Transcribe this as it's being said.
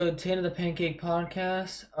To the end of the Pancake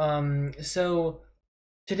Podcast. So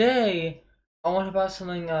today I want to talk about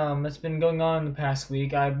something that's been going on in the past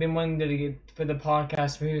week. I've been wanting to get for the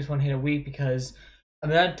podcast for this one hit a week because I'm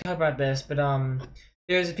going to talk about this, but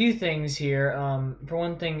there's a few things here. For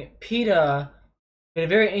one thing, PETA made a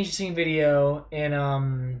very interesting video,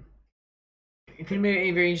 and PETA made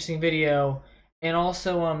a very interesting video, and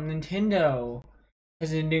also Nintendo has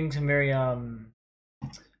been doing some very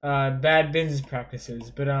bad business practices,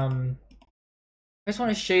 but I just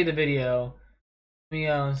want to show you the video. Let me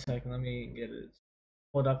one second. Let me get it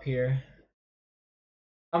pulled up here.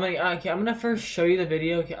 I'm gonna first show you the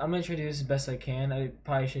video. Okay, I'm gonna try to do this as best I can. I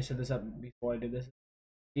probably should have set this up before I did this.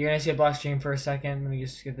 You're gonna see a black screen for a second. Let me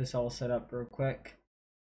just get this all set up real quick.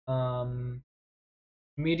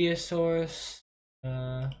 Media source.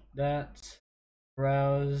 That.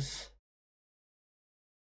 Browse.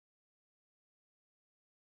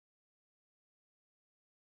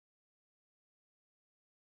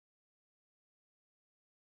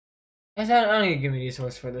 I don't need to give media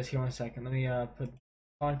source for this. Here, one second. Let me put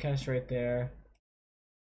podcast right there.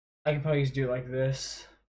 I can probably just do it like this.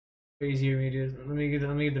 Easier for me to do. Let me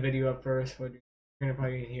get the video up first. You're gonna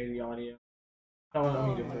probably hear the audio. Oh, let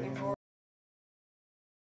me do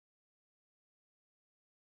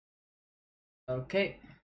it. Okay.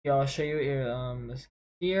 Yeah, I'll show you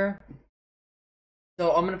here.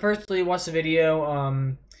 So I'm gonna firstly watch the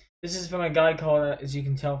video. This is from a guy called, as you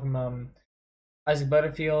can tell from Isaac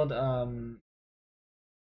Butterfield.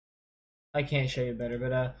 I can't show you better,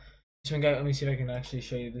 but this one guy. Let me see if I can actually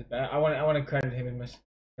show you this. I want to credit him and must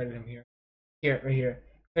credit him here. Right here.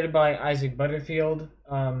 Created by Isaac Butterfield.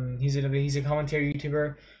 He's a commentary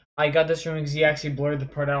YouTuber. I got this from him because he actually blurred the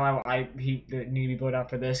part out. He need to be blurred out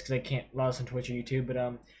for this because I can't allow this on Twitch or YouTube. But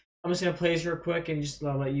I'm just gonna play this real quick and just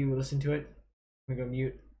let you listen to it. I'm gonna go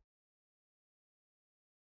mute.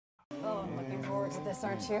 Oh, I'm looking forward to this,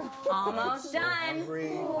 aren't you? Almost done.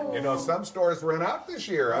 You know, some stores rent out this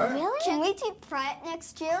year, huh? Really? Can we take pride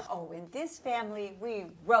next year? Oh, in this family, we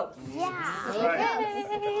roast. Yeah.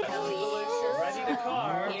 Ready to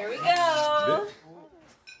carve. Here we go.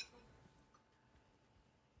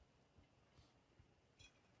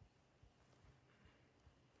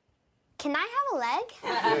 Can I have a leg?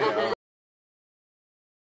 Yeah.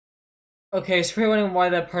 Okay, so you're wondering why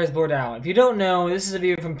that part is blurred out. If you don't know, this is a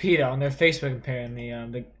video from PETA on their Facebook. Apparently,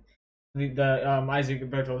 Isaac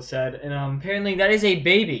Butterfield said, and apparently that is a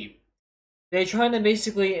baby. They're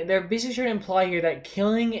basically trying to imply here that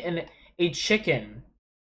killing a chicken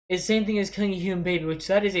is the same thing as killing a human baby, which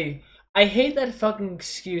that is I hate that fucking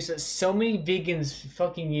excuse that so many vegans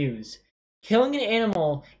fucking use. Killing an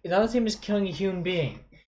animal is not the same as killing a human being.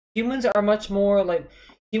 Humans are much more,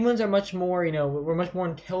 you know, we're much more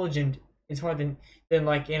intelligent and smart than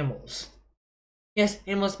like animals. Yes,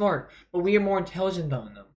 animals are smart, but we are more intelligent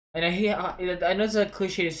than them. And I know it's a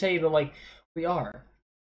cliche to say, but like, we are.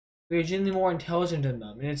 We are genuinely more intelligent than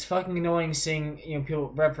them, and it's fucking annoying seeing, you know,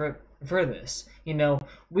 people refer this. You know,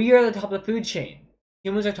 we are the top of the food chain.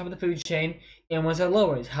 Humans are top of the food chain, and ones are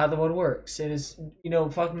lower. It's how the world works. It is, you know,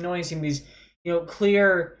 fucking annoying seeing these, you know,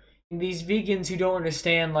 these vegans who don't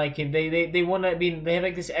understand, like, they want to be, they have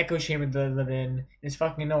like this echo chamber they live in. It's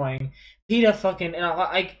fucking annoying. PETA fucking,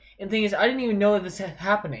 and the thing is, I didn't even know that this was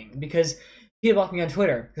happening because PETA blocked me on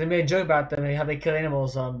Twitter because I made a joke about them and how they kill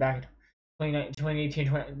animals back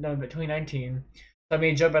 2019. So I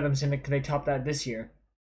made a joke about them saying that they topped that this year.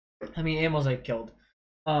 I mean, animals I killed.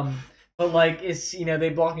 But like, it's, you know, they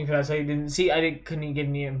blocked me for that, so couldn't even get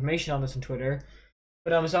any information on this on Twitter.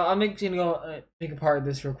 But so I'm just gonna go pick apart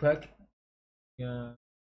this real quick. Yeah,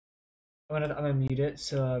 I'm gonna mute it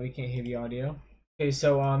so we can't hear the audio. Okay,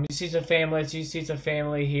 so you see it's a family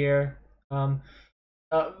here. Kind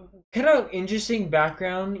of interesting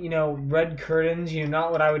background. You know, red curtains. You know,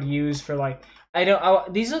 not what I would use for like.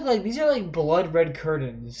 These are like blood red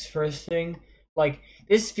curtains. First thing, like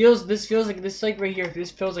this feels like right here. This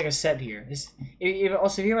feels like a set here.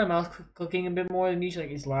 Also, if you hear my mouse clicking a bit more than usually,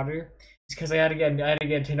 like it's louder. It's because I had to get a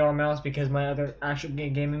 $10 mouse because my other actual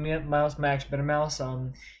gaming mouse, my actual better mouse,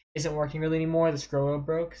 isn't working really anymore. The scroll wheel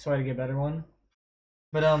broke, so I had to get a better one.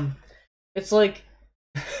 But it's like.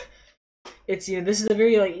 It's, you know, this is a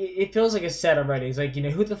very, like, it feels like a set already. It's like, you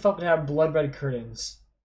know, who the fuck would have blood red curtains?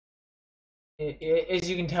 As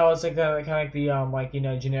you can tell, it's like the kind of like the like, you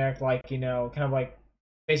know, generic, like, you know, kind of like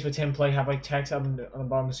Facebook template, have like text up on the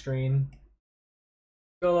bottom of the screen.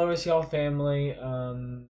 Go over, see all family.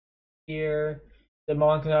 Here the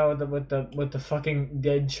mom comes out with the fucking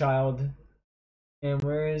dead child. And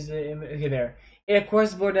where is it? Okay, there. It of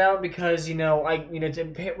course blurred out because, you know,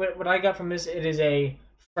 what I got from this, it is a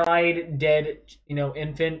fried dead,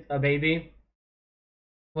 infant, a baby,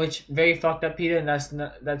 which very fucked up, Peter, and that's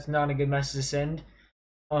not a good message to send.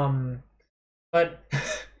 But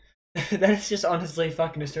that's just honestly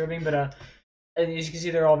fucking disturbing. But and as you can see,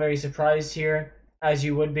 they're all very surprised here, as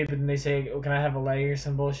you would be. But then they say, "Oh, can I have a leg?" or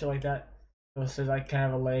some bullshit like that. So like, "Can I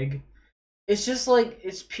have a leg?" It's just like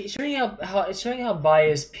it's showing how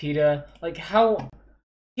biased PETA, like how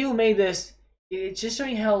he made this. It's just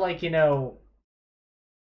showing how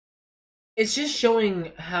it's just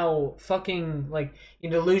showing how fucking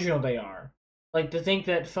delusional they are. Like to think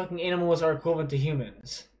that fucking animals are equivalent to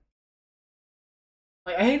humans.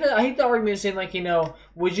 Like I hate the argument saying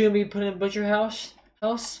would you be put in a butcher house?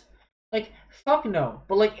 Like fuck no.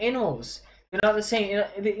 But like animals, they're not the same.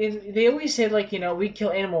 They always say we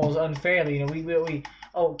kill animals unfairly. We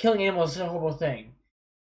killing animals is a horrible thing.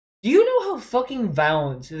 Do you know how fucking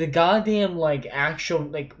violent the goddamn actual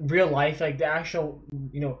real life the actual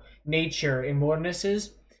nature in wilderness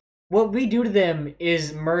is? What we do to them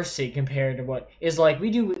is mercy compared to what is we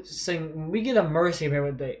give them mercy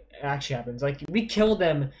compared to what actually happens. Like we kill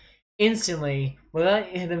them instantly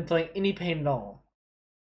without them feeling any pain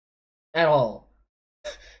at all.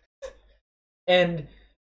 and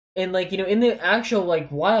in the actual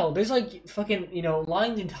wild, there's fucking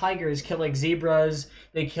lions and tigers kill zebras.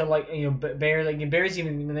 They kill bears. Bears,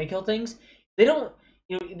 even when they kill things, they don't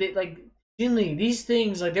they generally these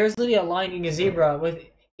things there's literally a lion eating a zebra with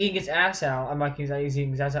eating its ass out. I'm not kidding, he's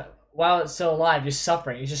eating its ass out while it's still alive, just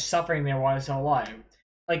suffering. It's just suffering there while it's still alive.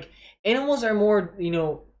 Animals are more and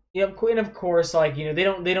of course they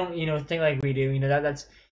don't think like we do.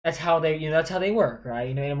 That's how that's how they work,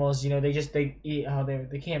 right? Animals, they eat how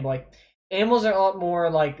they can. But animals are a lot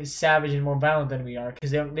more savage and more violent than we are because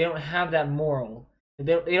they don't have that moral.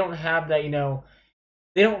 They don't have that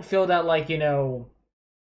they don't feel that I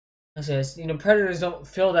say this, predators don't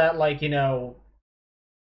feel that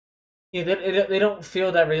they don't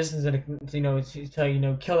feel that resistance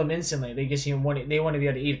to kill them instantly. They just they want to be able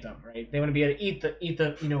to eat them, right? They want to be able to eat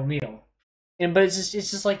the meal. But it's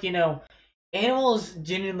just animals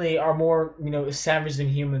genuinely are more savage than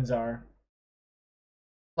humans are.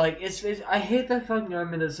 It's I hate that fucking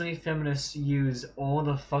argument that so many feminists use all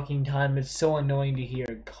the fucking time. It's so annoying to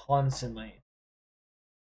hear constantly.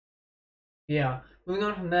 Yeah, moving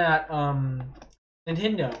on from that,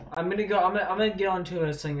 Nintendo. I'm gonna get onto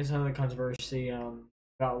a thing. It's another controversy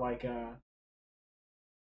about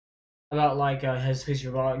his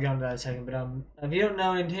feature. I'll get onto that in a second. But if you don't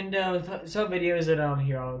know, Nintendo some videos that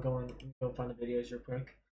here I'll go find the videos real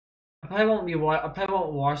quick. I probably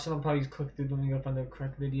won't watch them. I'll probably just click through them and go find the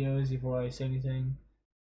correct videos before I say anything.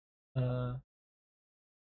 I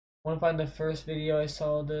want to find the first video I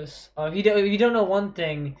saw this. If you don't know one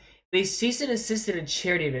thing, they cease and desisted at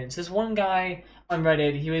charity events. This one guy on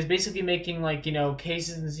Reddit, he was basically making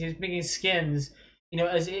cases, and he was making skins.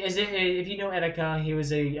 As if you know Etika, he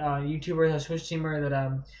was a YouTuber, a Twitch streamer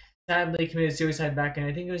that sadly committed suicide back in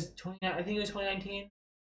I think it was 2019.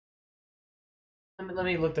 Let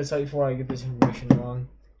me look this up before I get this information wrong.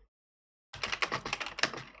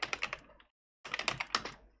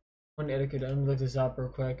 When Etika, let me look this up real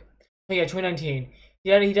quick. Oh yeah, 2019.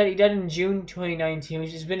 He died in June 2019,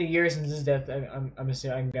 which has been a year since his death.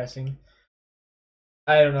 I'm guessing.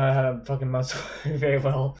 I don't know how to fucking months very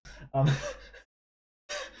well.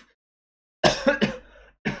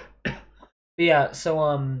 Yeah, so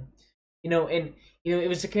and it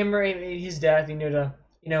was to commemorate his death. To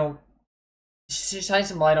shine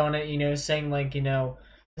some light on it. Saying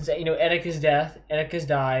Etika's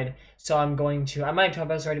died. So I might have talked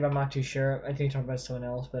about this already, but I'm not too sure. I think I talked about someone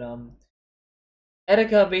else, but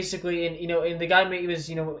Etika basically, and the guy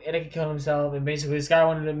Etika killed himself, and basically this guy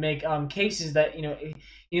wanted to make cases that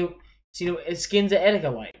skins that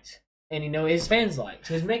Etika liked, and his fans liked.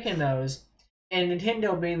 So he's making those, and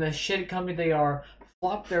Nintendo, being the shit company they are,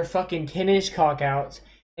 flopped their fucking 10-inch cock out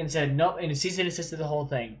and said nope, and ceased and desisted the whole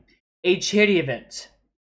thing. A charity event.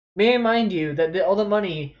 May I remind you that all the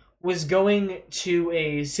money was going to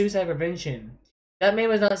a suicide prevention. That man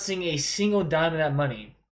was not seeing a single dime of that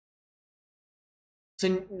money.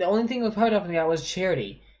 So the only thing was part of that was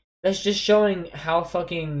charity. That's just showing how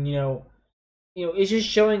fucking it's just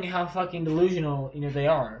showing how fucking delusional they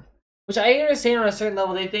are. Which I understand on a certain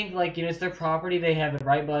level. They think it's their property, they have it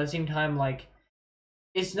right, but at the same time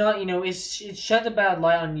it's not it sheds a bad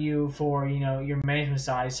light on you for your management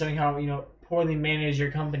side, showing how poorly managed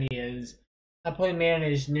your company is, how poorly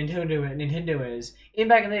managed Nintendo is. Even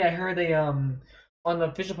back in the day, I heard they on the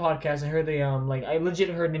official podcast, I heard they I legit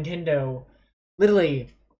heard Nintendo. Literally,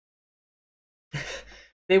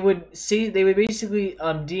 they would basically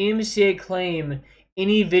DMCA claim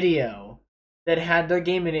any video that had their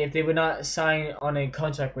game in it if they would not sign on a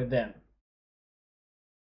contract with them.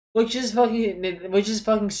 Which is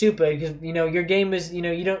fucking stupid, because your game is you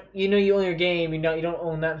own your game, you don't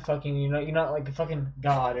own that fucking you're not like a fucking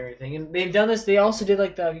god or anything. And they've done this. They also did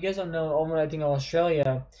like you guys don't know, over I think in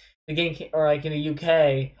Australia, the game or like in the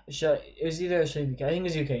UK, it was either Australia, UK. I think it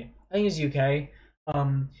was UK. I think it was UK.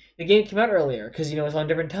 The game came out earlier because it's on a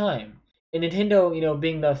different time. And Nintendo,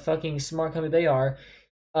 being the fucking smart company they are,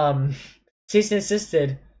 cease and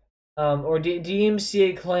desisted. Or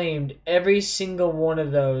DMCA claimed every single one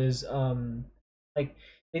of those, like,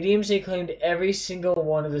 the DMCA claimed every single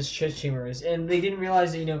one of those Twitch streamers, and they didn't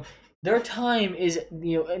realize that, their time is,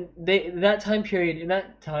 and that time period, in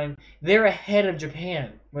that time, they're ahead of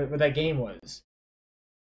Japan, where that game was.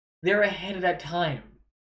 They're ahead of that time.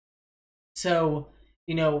 So,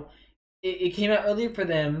 it came out earlier for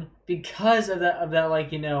them because of that,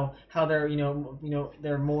 like, how they're,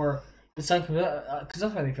 they're more. It's not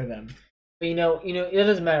consumption for them, but it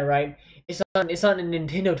doesn't matter, right? It's not in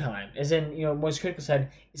Nintendo time, as in most critical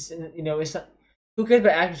said. It's it's not. Who cares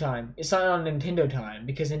about actual time? It's not on Nintendo time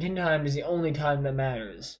because Nintendo time is the only time that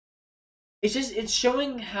matters. It's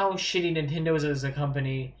showing how shitty Nintendo is as a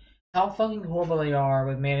company, how fucking horrible they are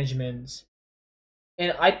with management,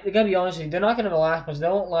 and I gotta be honest with you, they're not gonna last much. They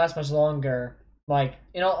won't last much longer. Like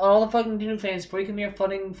all the fucking Nintendo fans, before you come here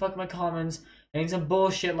fucking my comments. And some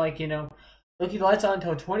bullshit like, they'll keep the lights on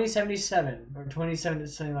until 2077 or 27,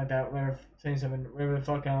 something like that, whatever 77, whatever the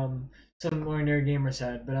fuck some ordinary gamer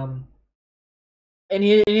said. But and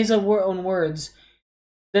in his own words,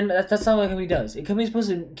 then that's not what a company does. A company's supposed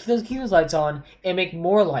to keep those lights on and make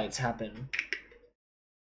more lights happen.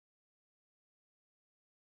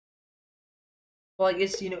 Well, I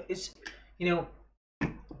guess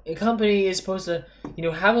a company is supposed to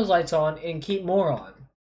have those lights on and keep more on.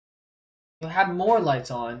 Have more lights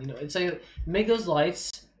on, it's like make those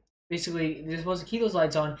lights. Basically, they're supposed to keep those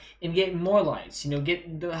lights on and get more lights.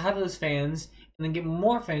 Have those fans and then get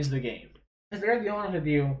more fans of the game. Because I gotta be honest with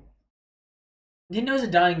you, Nintendo's a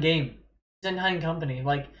dying game. It's a dying company.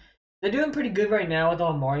 Like they're doing pretty good right now with the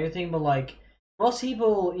whole Mario thing, but like most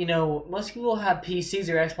people have PCs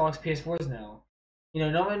or Xbox, PS4s now.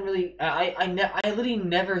 No one really. I literally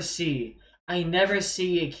never see. I never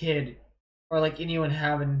see a kid or like anyone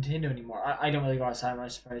have a Nintendo anymore. I don't really go outside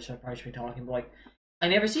much, so I probably should be talking, but like I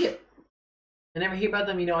never see it. I never hear about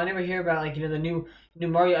them. I never hear about like the new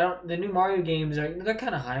Mario. The new Mario games they're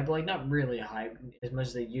kind of hype, but like not really hype as much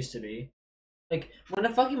as they used to be. Like when the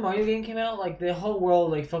fucking Mario game came out, like the whole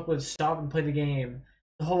world like fuck would stop and play the game.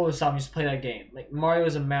 The whole world would stop and just play that game. Like Mario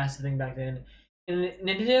was a massive thing back then. And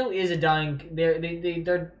Nintendo is a dying.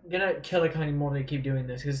 They're gonna kill the company more if they keep doing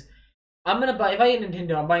this because. I'm gonna buy, if I get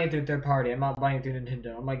Nintendo, I'm buying it through third party. I'm not buying it through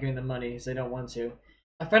Nintendo. I'm not giving them money because they don't want to.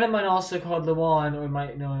 A friend of mine also called Luan, or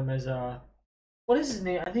might know him as what is his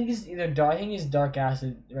name? I think he's I think he's Dark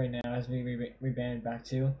Acid right now, as we rebanded back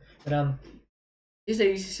to. But he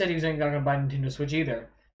said he was not gonna buy Nintendo Switch either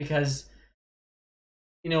because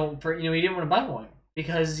he didn't want to buy one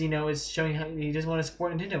because it's showing how he doesn't want to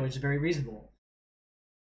support Nintendo, which is very reasonable.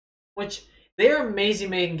 Which they are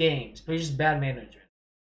amazing making games, but it's just bad management.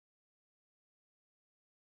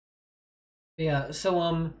 Yeah,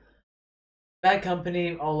 so bad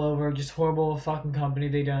company all over, just horrible fucking company.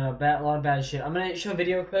 They done a lot of bad shit. I'm gonna show a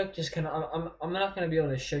video quick, just kind of. I'm not gonna be able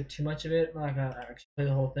to show too much of it. I'm not gonna actually play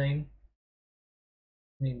the whole thing.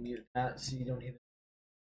 Let me mute that so you don't hear.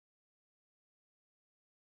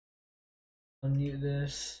 Unmute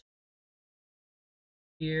this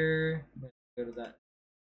here. Go to that.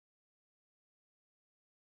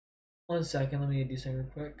 1 second. Let me do something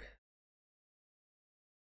real quick.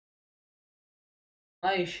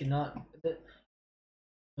 I should not.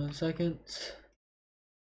 1 second.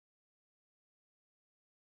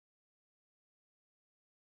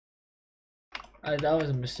 That was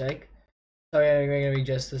a mistake. Sorry, I gotta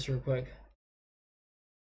adjust this real quick.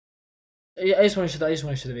 I just want to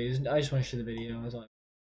show the video. I just want to show the video. That's all.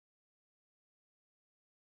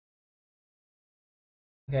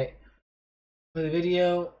 Okay. For the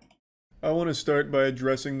video. I want to start by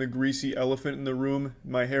addressing the greasy elephant in the room.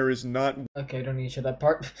 My hair is not. Okay, don't need to show that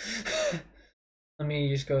part. Let me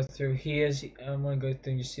just go through. I'm gonna go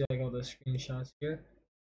through and you see like all the screenshots here.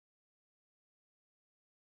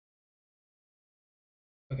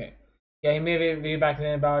 Okay. Yeah, he made a video back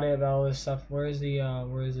then about all this stuff. Where's the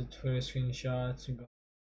Twitter screenshots?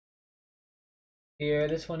 Here,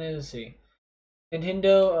 this one is. Let's see.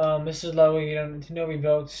 Nintendo, Mrs. Lowe, Nintendo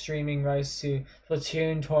revoked streaming rights to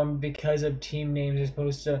Splatoon tournament because of team names as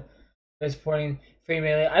opposed to supporting free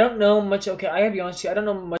Melee. I don't know much. Okay, I gotta be honest with you. I don't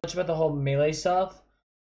know much about the whole Melee stuff.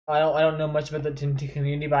 I don't know much about the Nintendo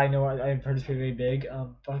community, but I know I've heard it's pretty big.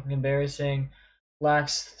 Fucking embarrassing.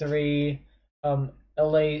 Lax 3,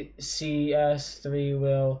 LACS 3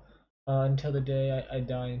 will until the day I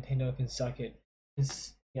die. Nintendo can suck it.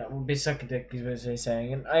 Yeah, well, they suck a dick is what they're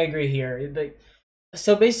saying, and I agree here.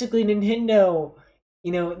 So basically, Nintendo,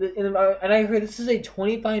 and I heard this is a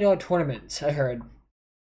 $25 tournament. I heard.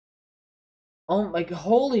 Oh, like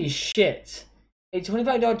holy shit! A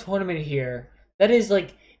 $25 tournament here. That is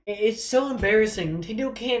like it's so embarrassing.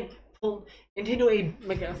 Nintendo can't pull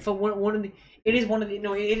Nintendo for one of the. It is one of the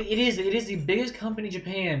no. It is the biggest company in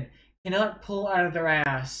Japan cannot pull out of their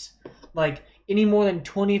ass like any more than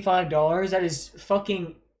 $25. That is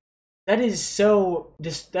fucking. That is so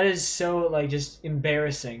like just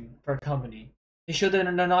embarrassing for a company. They show that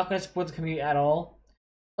they're not going to support the community at all.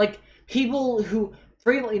 Like people who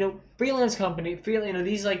freelance company,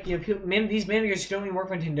 these like people, these managers who don't even work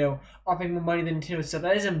for Nintendo are paying more money than Nintendo stuff.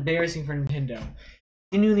 That is embarrassing for Nintendo.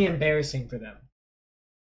 Genuinely embarrassing for them.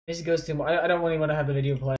 This goes to I don't really want to have the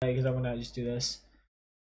video play because I want to just do this.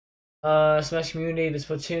 Smash community. The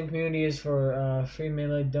Splatoon community is for free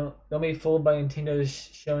melee. Don't be fooled by Nintendo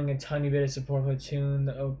showing a tiny bit of support for Splatoon.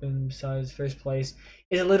 The open besides first place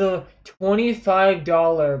is a little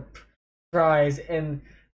 $25 prize, and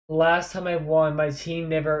last time I won, my team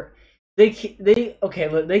never. Okay.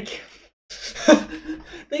 Look, they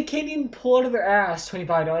they can't even pull out of their ass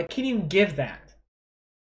 $25. I can't even give that.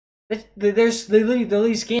 They're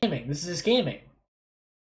literally scamming. This is scamming.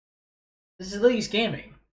 This is literally scamming.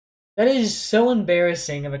 That is so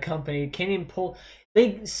embarrassing of a company. Can't even pull.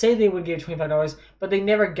 They say they would give $25, but they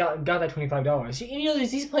never got that $25.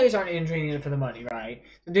 These players aren't entering it for the money, right?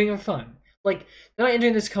 They're doing it for fun. Like they're not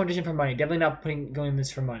entering this competition for money. Definitely not going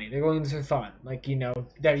this for money. They're going this for fun. Like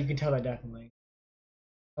that you can tell that definitely.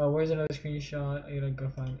 Where's another screenshot? I gotta go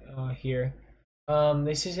find here.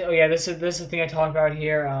 This is this is the thing I talked about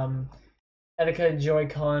here. Etika,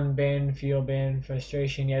 Joy-Con, ban, feel, ban,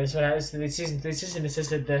 frustration. Yeah, this is an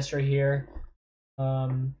assisted this right here. I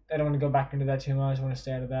don't want to go back into that too much. I want to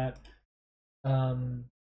stay out of that.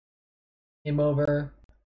 Game over.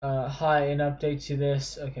 Hi, an update to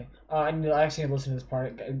this. Okay. I actually need to listen to this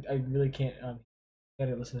part. I really can't.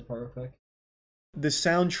 Gotta listen to this part real quick. The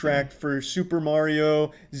soundtrack for Super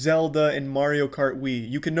Mario, Zelda, and Mario Kart Wii.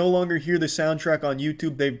 You can no longer hear the soundtrack on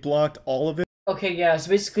YouTube. They've blocked all of it. Okay, yeah, so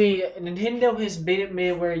basically, Nintendo has made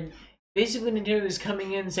it where basically Nintendo is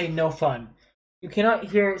coming in and saying no fun. You cannot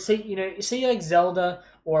hear, say like Zelda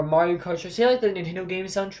or Mario Kart, say like the Nintendo game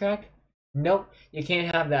soundtrack. Nope, you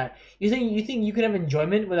can't have that. You think you can have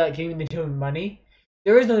enjoyment without giving Nintendo money?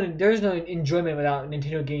 There is no enjoyment without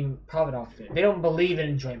Nintendo getting profit off it. They don't believe in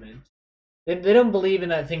enjoyment. They don't believe in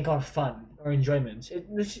that thing called fun or enjoyment.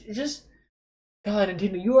 It's just, God,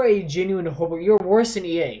 Nintendo, you are a genuine horrible. You're worse than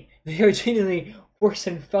EA. They are genuinely worse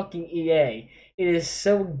than fucking EA. It is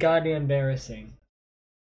so goddamn embarrassing.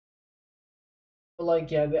 But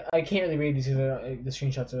like, yeah, I can't really read these because the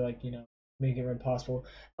screenshots are like, make it impossible.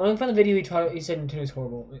 I'm gonna find the video he said Nintendo's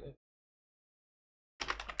horrible.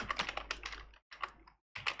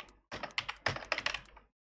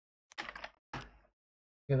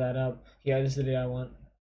 Get that up. Yeah, this is the video I want.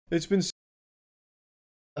 It's been.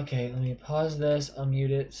 Okay, let me pause this. I'll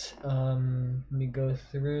mute it. Let me go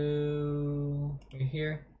through right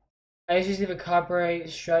here. I just received a copyright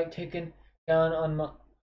strike taken down on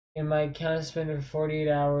my account suspended for 48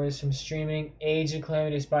 hours from streaming. Age of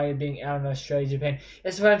calamity despite it being out in Australia, Japan.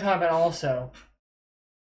 That's what I'm talking about also.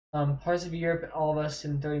 Parts of Europe and all of us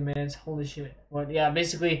in 30 minutes. Holy shit. What? Yeah,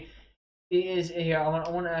 basically, it is here. I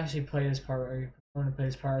want to actually play this part. I want to play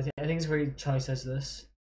this part. I think it's where Charlie says this.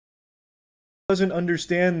 Doesn't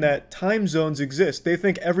understand that time zones exist. They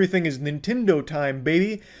think everything is Nintendo time,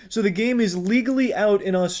 baby. So the game is legally out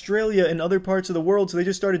in Australia and other parts of the world, so they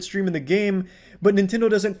just started streaming the game, but Nintendo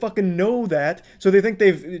doesn't fucking know that, so they think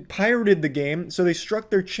they've pirated the game, so they struck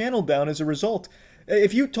their channel down as a result.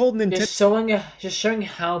 If you told Nintendo... Just showing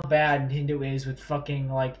how bad Nintendo is with fucking,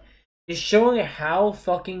 like... Just showing how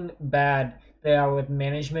fucking bad they are with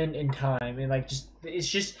management and time, and like it's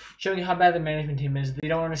just showing how bad the management team is. They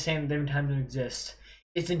don't understand that different time don't exist.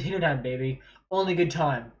 It's Nintendo time, baby. Only good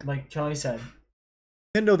time, like Charlie said.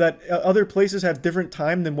 Nintendo that other places have different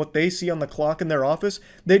time than what they see on the clock in their office.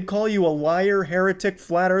 They'd call you a liar, heretic,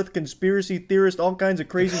 flat Earth conspiracy theorist, all kinds of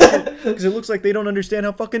crazy shit because it looks like they don't understand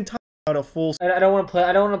how fucking time out a full. I don't want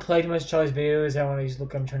to play too much Charlie's videos. I want to just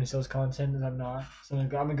look. I'm trying to sell his content, and I'm not. So I'm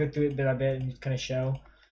gonna go through it bit by bit and kind of show.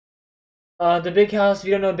 The big house. If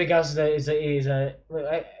you don't know, big house I think it's a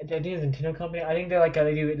Nintendo company. I think they're like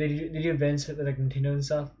they do events with like Nintendo and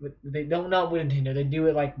stuff. But they don't not with Nintendo. They do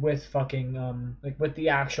it like with fucking like with the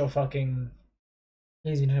actual fucking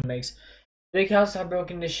things Nintendo makes. Big house have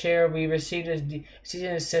broken to share. We received a cease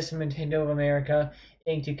and desist from Nintendo of America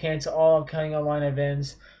Inc. to cancel all upcoming online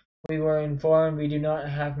events. We were informed we do not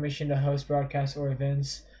have permission to host broadcasts or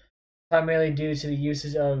events, primarily due to the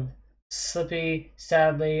uses of Slippy.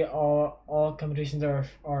 Sadly, all competitions are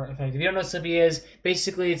affected. If you don't know what Slippy is,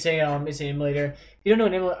 basically it's an emulator. If you don't know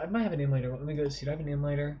an emulator, I might have an emulator. Let me go see. Do I have an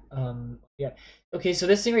emulator? Yeah. Okay, so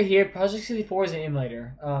this thing right here, Project 64 is an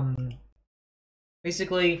emulator.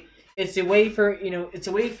 Basically, it's a way for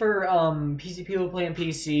PC people play on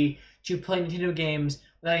PC to play Nintendo games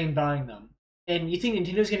without even buying them. And you think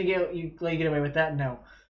Nintendo's gonna get away with that? No.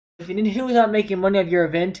 If Nintendo is not making money off your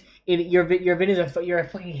event, your event is you're a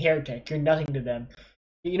fucking heretic. You're nothing to them.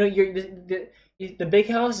 You know the big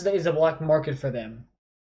house is a black market for them.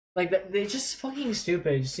 Like they're just fucking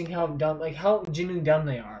stupid. Just seeing how dumb, like how genuinely dumb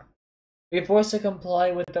they are. We're forced to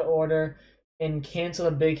comply with the order and cancel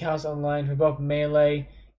the big house online for both Melee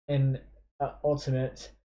and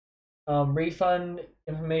Ultimate. Refund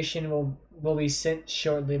information will be sent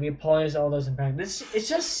shortly. We apologize to all those impacted. It's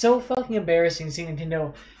just so fucking embarrassing seeing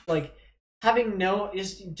Nintendo like having no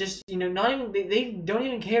just not even they don't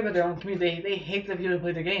even care about their own community. They hate the people who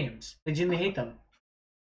play their games. They genuinely hate them.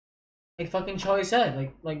 Like fucking Charlie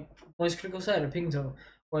said, like Voice Critical said, or Pingto,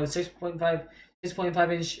 or the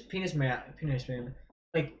 6.5 inch penis man.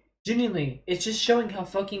 Like genuinely, it's just showing how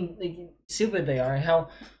fucking like stupid they are and how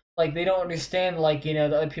like they don't understand the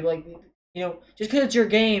other people just because it's your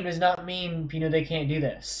game does not mean they can't do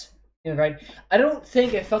this. Right? I don't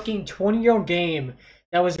think a fucking 20-year-old game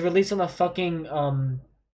that was released on the fucking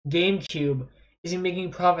GameCube is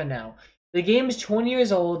making profit now. The game is 20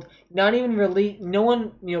 years old, not even released. No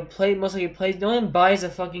one plays. No one buys a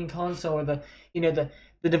fucking console or the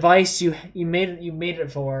device you made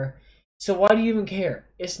it for. So why do you even care?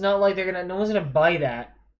 It's not like no one's gonna buy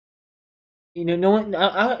that. No one.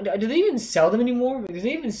 Do they even sell them anymore? Do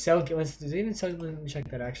they even sell? Do they even sell? Let me check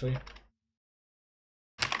that actually.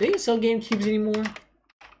 Do they even sell GameCubes anymore?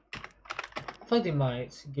 I feel like they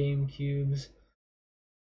might. GameCubes.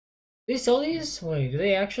 Do they sell these? Wait, do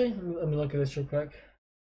they actually? Let me look at this real quick.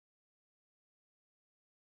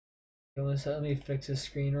 Let me fix this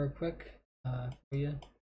screen real quick. For you.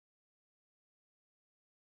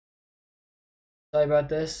 Sorry about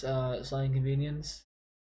this. Slight inconvenience.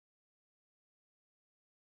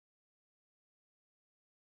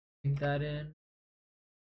 Link that in.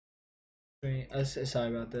 Wait,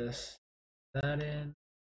 sorry about this. That in.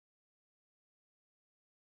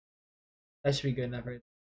 That should be good enough, right?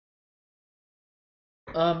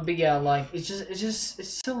 But yeah, like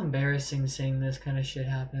it's so embarrassing seeing this kind of shit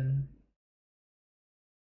happen.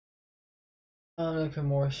 Look for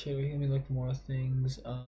more shit. Let me look for more things.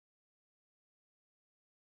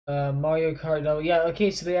 Mario Kart. Oh yeah. Okay.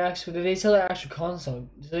 So did they sell the actual console?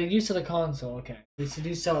 So they do sell the console. Okay. They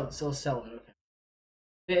do sell it. Still sell it. Okay.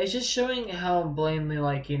 Yeah, it's just showing how blatantly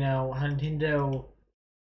how Nintendo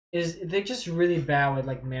is. They're just really bad with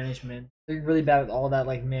like management. They're really bad with all that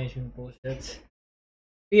like management bullshit.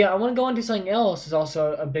 But yeah, I want to go into something else. Is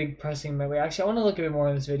also a big pressing my way. Actually, I want to look a bit more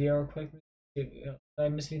in this video real quick. Did I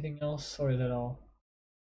miss anything else, or is that all?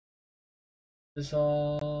 Is this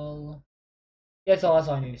all? Yeah, that's all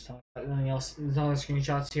I need to talk about. Nothing else. There's all the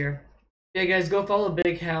screenshots here. Yeah, guys, go follow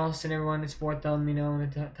Big House and everyone to support them. In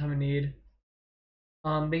the time of need.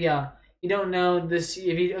 But yeah, you don't know this. So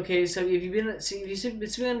if you've been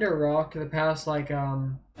under a rock for the past you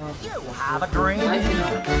have a dream.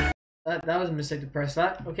 That was a mistake to press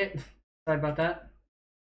that. Okay, sorry about that.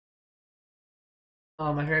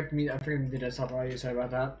 I forgot to do desktop audio. Sorry about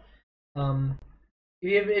that.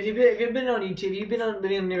 If you've been on YouTube, you've been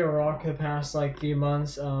living near a rock for the past few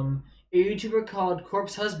months. A YouTuber called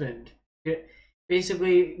Corpse Husband,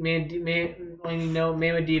 basically made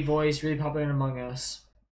with D voice, really popular Among Us.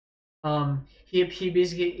 He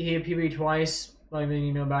appeared twice. I mean,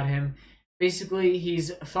 you know about him. Basically,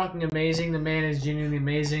 he's fucking amazing. The man is genuinely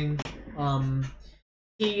amazing. And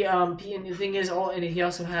the thing is, he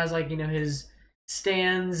also has his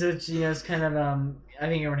stands, which is kind of I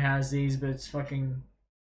think everyone has these, but it's fucking.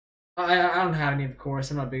 I don't have any, of course.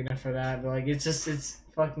 I'm not big enough for that, but it's just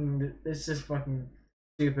fucking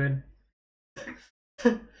stupid.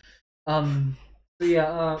 But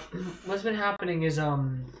yeah, what's been happening is they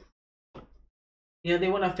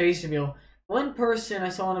want a face reveal. One person I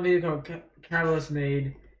saw on a video called Catalyst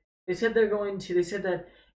made, they said that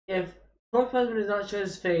if Corpse Husband does not show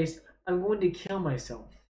his face, I'm going to kill myself.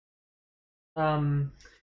 um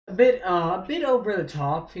a bit over the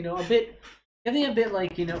top, you know, a bit. I think a bit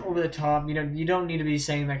like, you know, over the top. You know, you don't need to be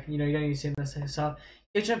saying that. You know, you don't need to be saying that kind of stuff.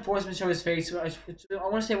 You should force him to show his face. I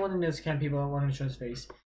want to say one thing to those kind of people that want him to show his face.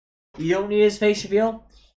 You don't need his face reveal.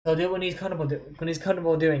 He'll do it when he's comfortable. When he's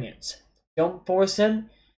comfortable doing it. Don't force him.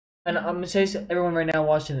 And I'm gonna say to everyone right now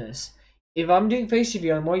watching this: if I'm doing face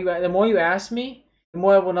reveal, the more you ask me, the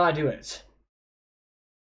more I will not do it.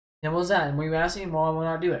 And what's that? The more you ask me, the more I will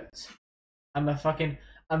not do it.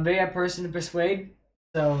 I'm very a person to persuade,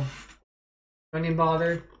 so don't even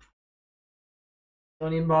bother.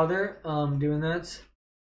 Don't even bother doing that.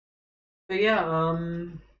 But yeah,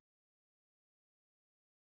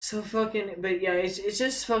 so fucking, but yeah, it's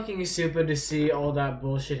just fucking stupid to see all that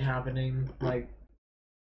bullshit happening. Like,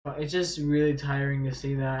 it's just really tiring to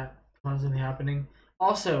see that constantly happening.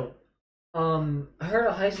 Also, I heard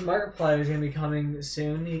a Heist Markiplier is gonna be coming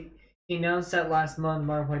soon. He announced that last month.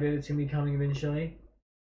 Markiplier did it's gonna be coming eventually.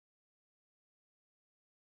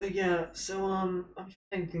 But yeah, so I'm trying to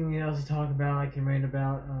think anything else to talk about. I can rant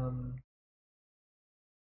about.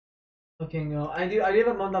 Fucking, I do have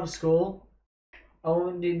a month off school. I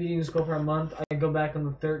won't be in school for a month. I go back on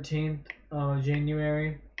the 13th of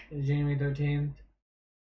January, January 13th.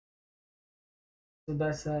 So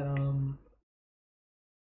that's that.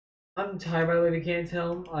 I'm tired, by the way, if you can't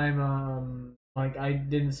tell. I'm like, I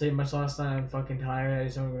didn't sleep much last night. I'm fucking tired. I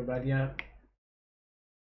just don't go to bed yet.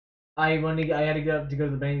 I had to get up to go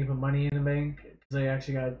to the bank and put money in the bank because I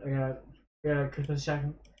actually got a Christmas check.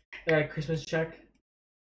 I got a Christmas check.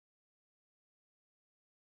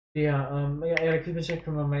 Yeah, I got a Christmas check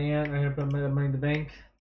from my aunt. I had to put my money in the bank.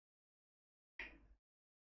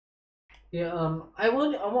 Yeah, I'm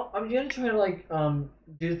gonna try to like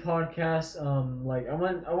do the podcast. Like I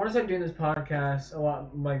want to start doing this podcast a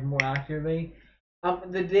lot like more actively.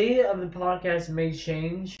 The day of the podcast may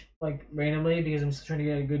change like randomly because I'm still trying to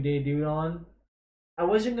get a good day to do it on. I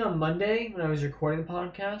was doing it on Monday when I was recording the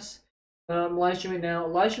podcast. Live streaming now.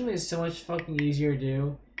 Live streaming is so much fucking easier to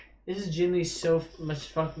do. This is genuinely so much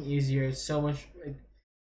fucking easier. It's so much.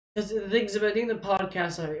 Because the things about doing the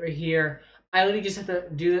podcast right here, I literally just have to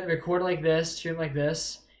do the record like this, stream like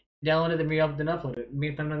this, download it, then upload it.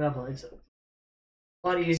 It's a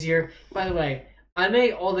lot easier. By the way, I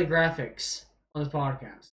make all the graphics on this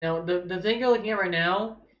podcast. Now, the thing you're looking at right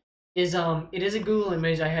now is it is a Google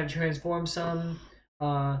image. I have transformed some.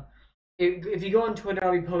 Uh, if you go on Twitter,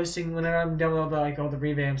 I'll be posting whenever I'm done with all the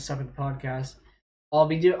revamp stuff with the podcast. I'll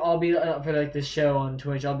be for like this show on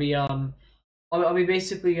Twitch. I'll be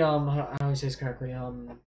basically how do I say this correctly,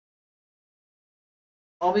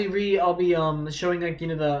 I'll be showing like, you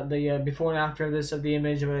know, the before and after this of the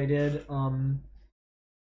image of what I did.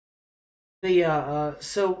 But yeah,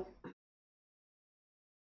 so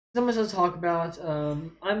something else to talk about.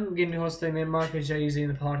 I'm getting to host the main market, which I usually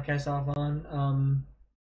in the podcast off on.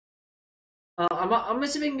 I'm gonna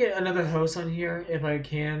see if I can get another host on here if I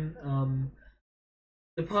can.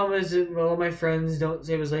 The problem is that all my friends don't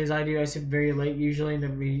sleep as late as I do. I sleep very late usually, and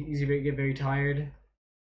then we easily get very tired.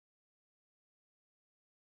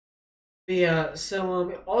 But yeah,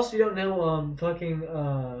 so also you don't know fucking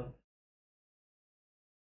how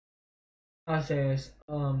to say this,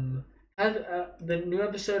 had the new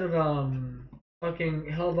episode of fucking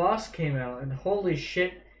Hell Boss came out, and holy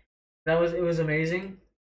shit, it was amazing.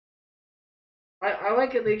 I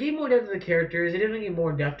like it. They gave more depth to the characters. They definitely gave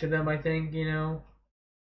more depth to them. I think, you know,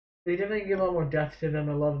 they definitely give a lot more depth to them.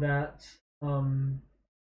 I love that. Um,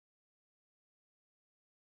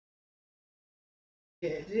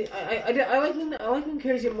 yeah, I like when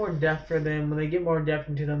characters get more depth for them. When they get more depth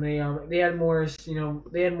into them, they had more, you know,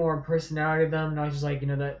 they had more personality to them. Not just like, you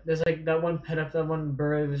know, that there's like that one pet, that one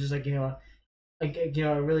bird was just like, you know, like, you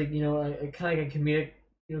know, really, you know, a kind of like a comedic,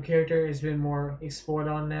 you know, character has been more explored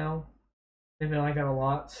on now. I think I like that a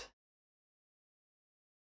lot.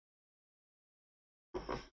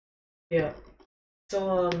 Yeah.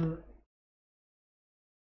 So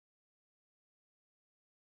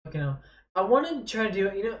you know, I want to try to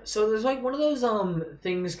do, you know. So there's like one of those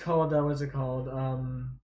things called what's it called?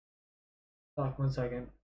 Fuck, 1 second.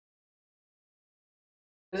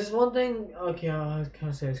 There's one thing. Okay, I'll kind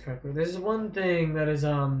of say this correctly. There's one thing that is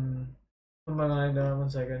on my mind. 1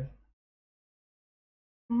 second.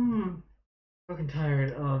 Fucking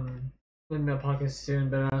tired. Leaving that podcast soon,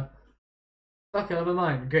 but fuck it, on my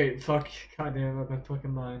mind. Great. Fuck. Goddamn, my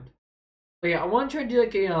fucking mind. But yeah, I want to try to do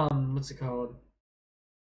like a what's it called?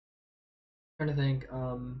 I'm trying to think.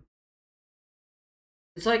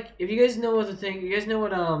 It's like if you guys know what the thing. You guys know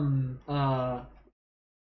what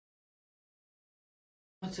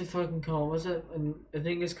what's it fucking called? What's it? I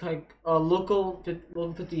think it's like local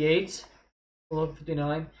 58. Look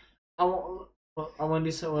 59. I want to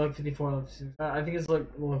do something like 54. I think it's like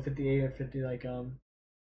 58 or 50,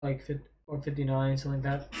 like 50 or 59, something like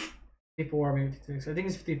that. 54, maybe 56. I think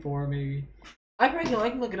it's 54, maybe. I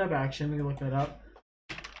can look it up actually. Let me look that up.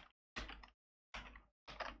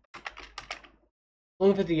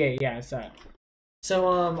 Look 58, yeah, it's that. So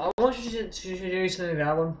I want you to do something like that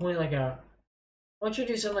at one point, I want you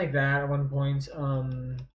to do something like that at one point.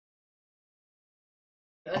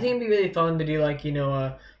 I think it'd be really fun to do kind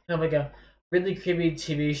of like a really creepy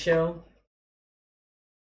TV show.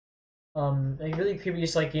 Like really creepy,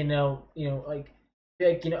 just kind of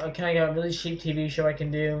a really cheap TV show I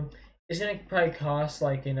can do. It's gonna probably cost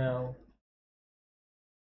it's gonna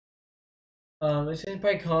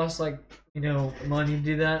probably cost money to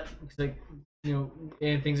do that because and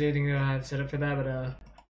everything that I have set up for that, but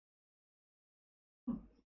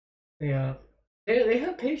yeah, they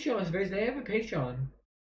have Patreon. They have a Patreon.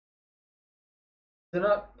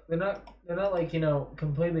 They're not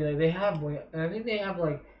completely they have I think they have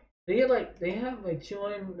they have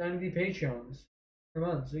 290 Patreons per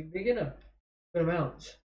month. So they get a good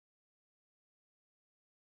amount.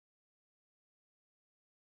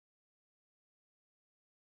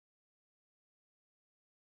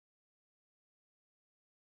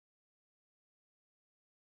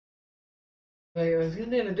 I was gonna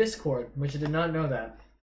name a Discord, which I did not know that.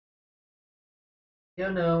 You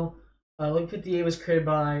don't know. Link 58 was created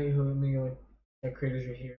by who? Let me go. The creators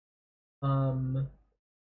are here.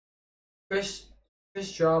 Chris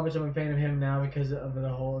Chris Job, which I'm a fan of him now because of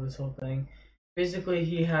this whole thing. Basically,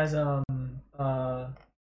 he has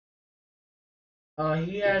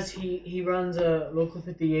he runs a local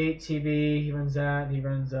 58 TV. He runs that. He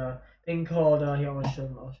runs a thing called here. I'll show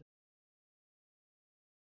him. I'll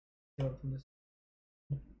show it from this.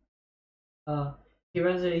 He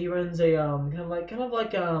runs a kind of like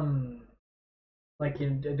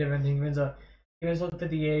in a different thing. He runs local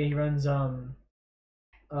 58. He runs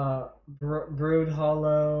Brood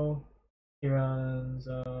Hollow. He runs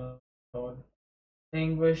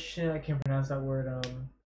Anguish. I can't pronounce that word.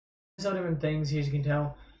 Some different things as you can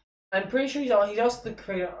tell. I'm pretty sure he's also the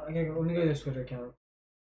creator. Okay, let me go to his Twitter account.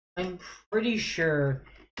 I'm pretty sure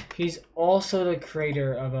he's also the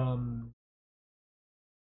creator of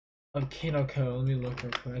Kinoko. Let me look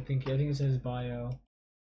real quick. I think it says bio.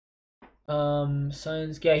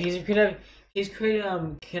 Science. Yeah, he's created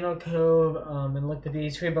Kinoko and looked at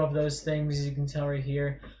these. Created both of those things as you can tell right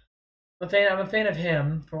here. I'm a fan of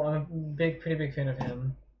him. I'm a pretty big fan of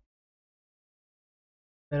him.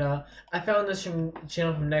 But I found this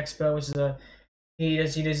channel from Nexpo, which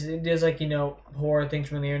is he does horror things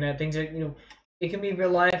from the internet. Things that it can be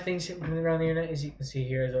real life things from around the internet, as you can see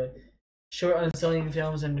here. Is a short unselling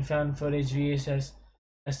films and found footage VHS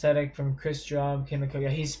aesthetic from Chris Job, Kimiko. Yeah,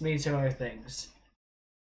 he's made some other things.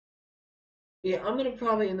 Yeah, I'm gonna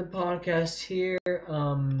probably end the podcast here. I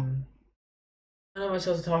don't know what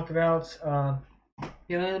else to talk about. End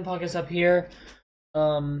the podcast up here.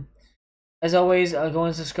 As always, go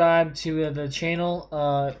and subscribe to the channel.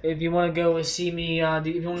 If you want to go see me, if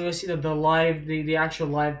you want to go see the actual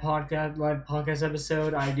live podcast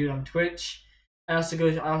episode, I do it on Twitch. I also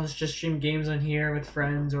just stream games on here with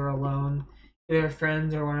friends or alone. Either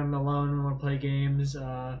friends or when I'm alone and want to play games.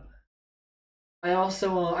 I don't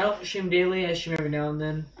stream daily. I stream every now and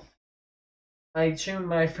then. I stream with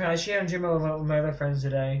my friends. I stream with my other friends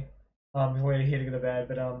today. Before I to go to bed,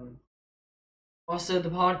 but Also, the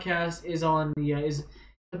podcast is on the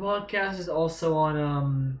podcast is also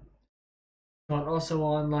on what's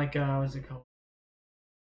it called?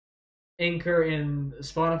 Anchor and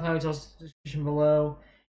Spotify, which is also in the description below.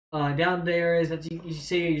 Down there is that you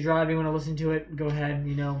say you're driving, want to listen to it, go ahead.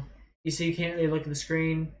 You see you can't really look at the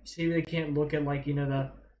screen. So you really can't look at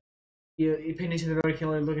you pay attention to the road, you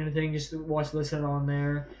can't really look at anything. Just listen on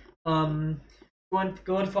there. Go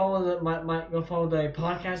and follow go follow the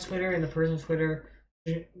podcast Twitter and the person's Twitter,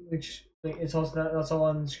 which it's also that's all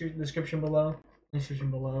on the description below. I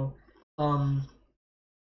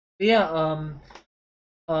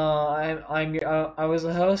was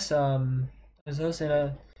the host. And this is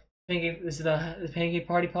the Pancake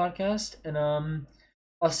Party podcast, and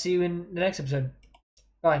I'll see you in the next episode.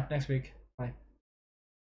 Bye next week.